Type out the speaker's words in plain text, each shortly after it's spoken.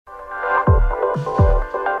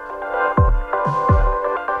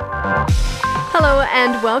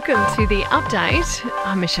welcome to The Update.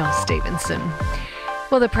 I'm Michelle Stevenson.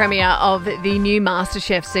 Well, the premiere of the new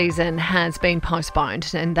Masterchef season has been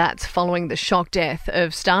postponed, and that's following the shock death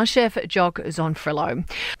of star chef Jock Zonfrillo.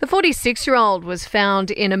 The 46-year-old was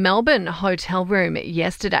found in a Melbourne hotel room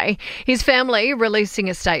yesterday. His family releasing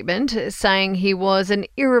a statement saying he was an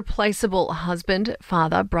irreplaceable husband,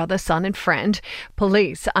 father, brother, son and friend.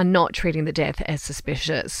 Police are not treating the death as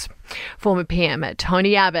suspicious. Former PM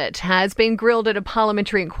Tony Abbott has been grilled at a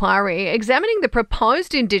parliamentary inquiry examining the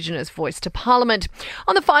proposed Indigenous voice to Parliament.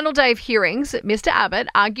 On the final day of hearings, Mr Abbott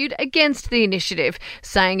argued against the initiative,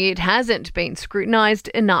 saying it hasn't been scrutinised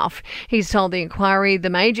enough. He's told the inquiry the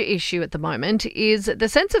major issue at the moment is the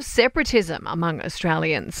sense of separatism among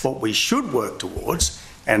Australians. What we should work towards,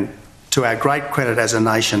 and to our great credit as a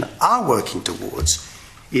nation are working towards,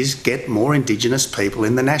 is get more Indigenous people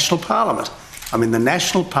in the National Parliament. I mean, the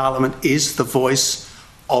National Parliament is the voice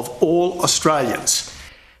of all Australians.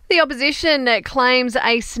 The opposition claims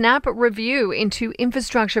a snap review into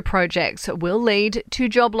infrastructure projects will lead to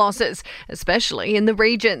job losses, especially in the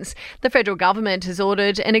regions. The federal government has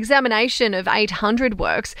ordered an examination of 800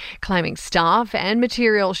 works, claiming staff and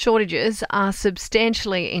material shortages are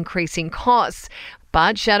substantially increasing costs.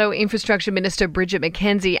 But Shadow Infrastructure Minister Bridget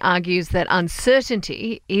McKenzie argues that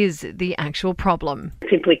uncertainty is the actual problem.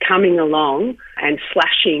 Simply coming along and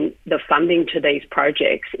slashing the funding to these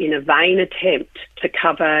projects in a vain attempt to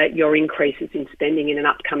cover your increases in spending in an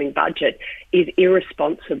upcoming budget is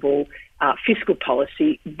irresponsible fiscal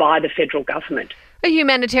policy by the federal government. A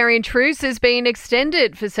humanitarian truce has been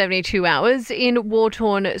extended for 72 hours in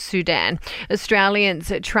war-torn Sudan.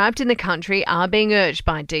 Australians trapped in the country are being urged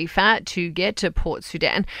by DFAT to get to Port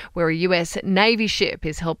Sudan, where a US Navy ship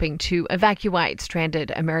is helping to evacuate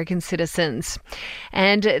stranded American citizens.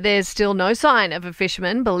 And there's still no sign of a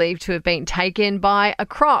fisherman believed to have been taken by a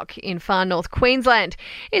croc in far north Queensland.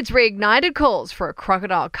 It's reignited calls for a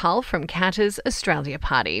crocodile cull from Qatar's Australia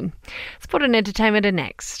Party. Sport and entertainment are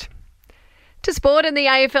next. To sport, and the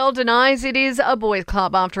AFL denies it is a boys'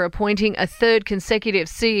 club after appointing a third consecutive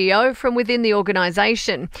CEO from within the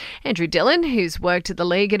organisation. Andrew Dillon, who's worked at the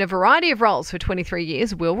league in a variety of roles for 23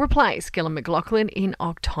 years, will replace Gillon McLachlan in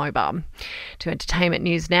October. To entertainment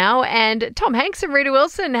news now, and Tom Hanks and Rita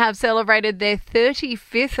Wilson have celebrated their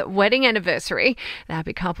 35th wedding anniversary. The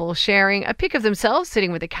happy couple sharing a pic of themselves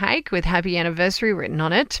sitting with a cake with "Happy Anniversary" written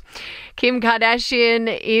on it. Kim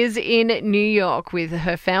Kardashian is in New York with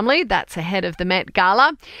her family. That's ahead of the Met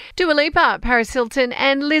Gala. Dua Lipa, Paris Hilton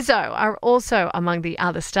and Lizzo are also among the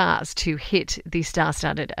other stars to hit the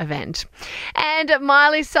star-studded event. And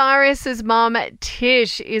Miley Cyrus's mum,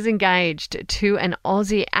 Tish, is engaged to an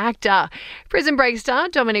Aussie actor. Prison Break star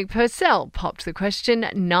Dominic Purcell popped the question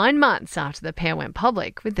 9 months after the pair went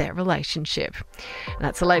public with their relationship. And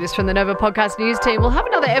that's the latest from the Nova Podcast News team. We'll have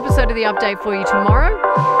another episode of The Update for you tomorrow.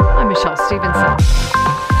 I'm Michelle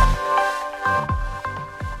Stevenson.